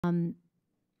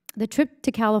The trip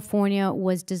to California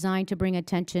was designed to bring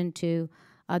attention to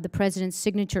the president's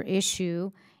signature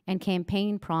issue and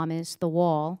campaign promise, the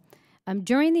wall.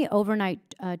 During the overnight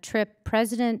trip,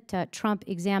 President Trump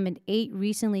examined 8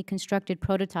 recently constructed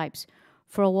prototypes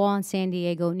for a wall in San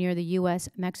Diego near the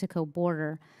U.S.-Mexico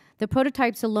border. The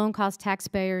prototypes alone cost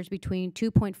taxpayers between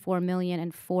 $2.4 million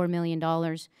and $4 million,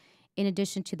 in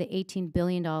addition to the $18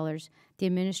 billion the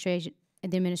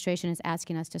administration is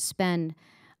asking us to spend.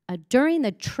 During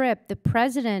the trip, the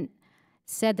president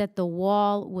said that the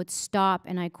wall would stop,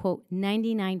 and I quote,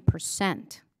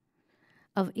 99%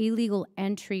 of illegal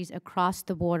entries across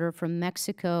the border from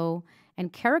Mexico,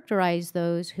 and characterized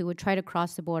those who would try to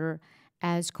cross the border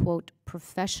as, quote,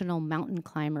 professional mountain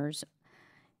climbers,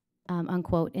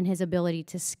 unquote, in his ability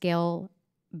to scale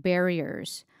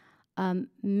barriers.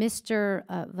 Mr.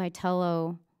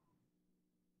 Vitello,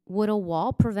 would a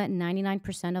wall prevent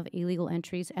 99% of illegal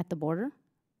entries at the border?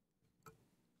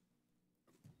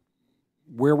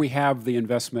 Where we have the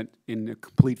investment in a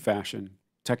complete fashion,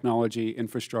 technology,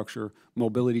 infrastructure,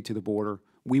 mobility to the border,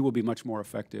 we will be much more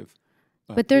effective.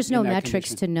 But there's no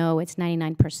metrics to know it's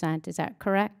 99%, is that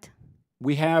correct?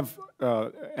 We have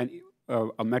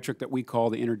a metric that we call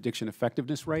the interdiction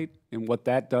effectiveness rate, and what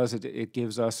that does is it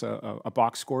gives us a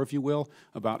box score, if you will,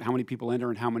 about how many people enter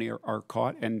and how many are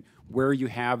caught, and where you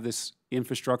have this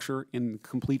infrastructure in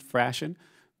complete fashion.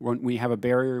 When you have a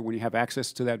barrier, when you have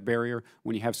access to that barrier,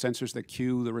 when you have sensors that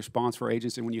cue the response for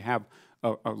agents, and when you have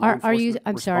a law enforcement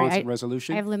response and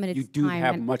resolution, I have limited you do time,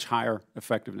 have much higher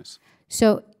effectiveness.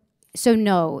 So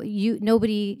no,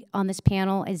 nobody on this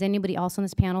panel, is anybody else on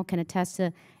this panel can attest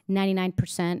to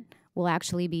 99% will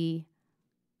actually be,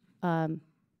 of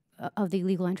the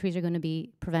illegal entries are going to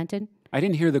be prevented? I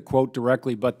didn't hear the quote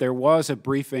directly, but there was a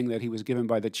briefing that he was given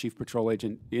by the Chief Patrol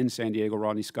Agent in San Diego,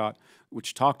 Rodney Scott,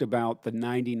 which talked about the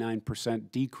 99%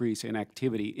 decrease in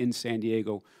activity in San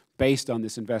Diego based on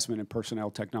this investment in personnel,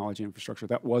 technology, infrastructure.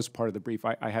 That was part of the brief.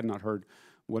 I had not heard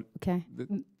what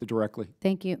the directly.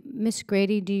 Thank you. Ms.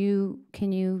 Grady, do you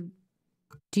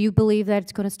believe that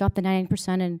it's going to stop the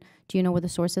 99%, and do you know where the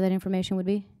source of that information would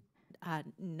be?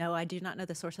 No, I do not know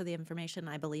the source of the information.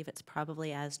 I believe it's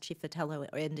probably, as Chief Vitello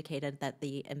indicated, that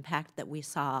the impact that we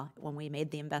saw when we made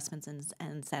the investments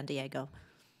in San Diego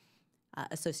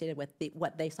associated with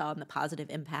what they saw in the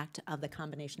positive impact of the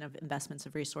combination of investments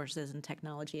of resources and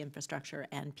technology, infrastructure,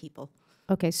 and people.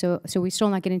 Okay, so we're still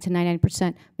not getting to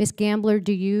 99%. Ms. Gambler,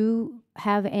 do you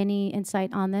have any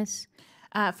insight on this?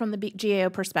 From the GAO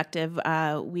perspective,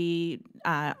 we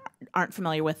aren't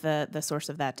familiar with the source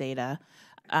of that data.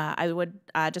 I would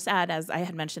just add, as I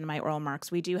had mentioned in my oral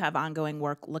remarks, we do have ongoing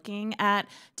work looking at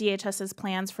DHS's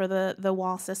plans for the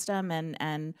wall system,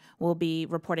 and we'll be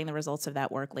reporting the results of that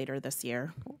work later this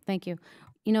year. Thank you.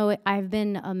 You know, I've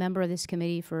been a member of this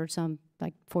committee for some,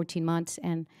 like, 14 months,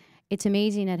 and it's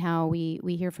amazing at how we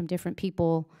hear from different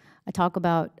people talk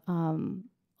about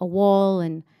a wall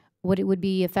and what it would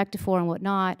be effective for and what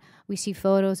not. We see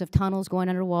photos of tunnels going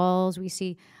under walls. We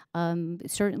see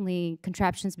certainly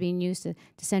contraptions being used to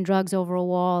send drugs over a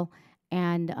wall.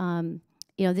 And,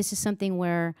 you know, this is something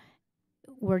where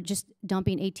we're just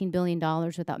dumping $18 billion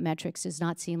without metrics. Does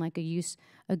not seem like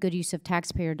a good use of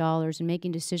taxpayer dollars, and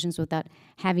making decisions without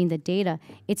having the data.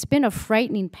 It's been a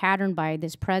frightening pattern by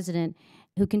this president,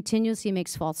 who continuously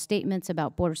makes false statements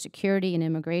about border security and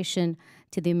immigration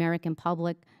to the American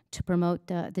public to promote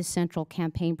this central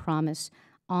campaign promise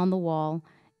on the wall.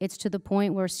 It's to the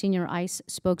point where a senior ICE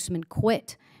spokesman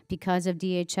quit because of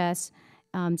DHS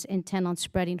intent on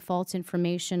spreading false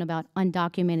information about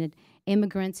undocumented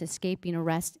immigrants escaping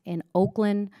arrest in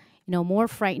Oakland. You know, more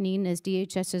frightening is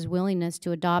DHS's willingness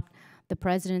to adopt the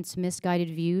president's misguided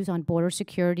views on border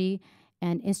security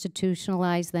and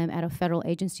institutionalize them at a federal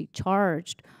agency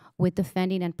charged with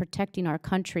defending and protecting our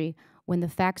country when the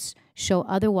facts show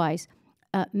otherwise.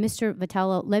 Mr.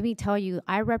 Vitello, let me tell you,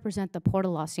 I represent the Port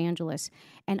of Los Angeles,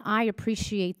 and I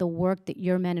appreciate the work that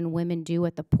your men and women do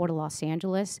at the Port of Los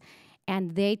Angeles.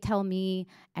 And they tell me,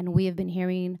 and we have been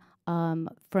hearing from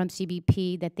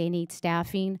CBP, that they need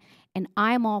staffing, and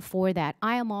I'm all for that.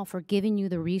 I am all for giving you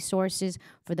the resources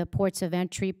for the ports of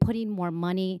entry, putting more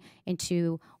money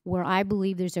into where I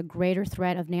believe there's a greater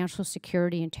threat of national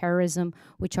security and terrorism,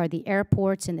 which are the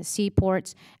airports and the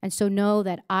seaports. And so know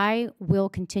that I will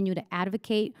continue to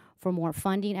advocate for more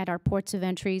funding at our ports of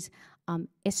entries,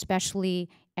 especially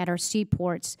at our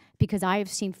seaports, because I have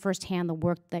seen firsthand the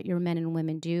work that your men and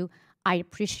women do. I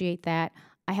appreciate that.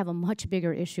 I have a much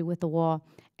bigger issue with the wall,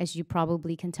 as you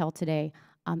probably can tell today.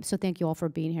 So thank you all for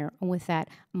being here. And with that,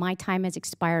 my time has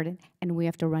expired, and we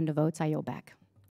have to run to votes. I yield back.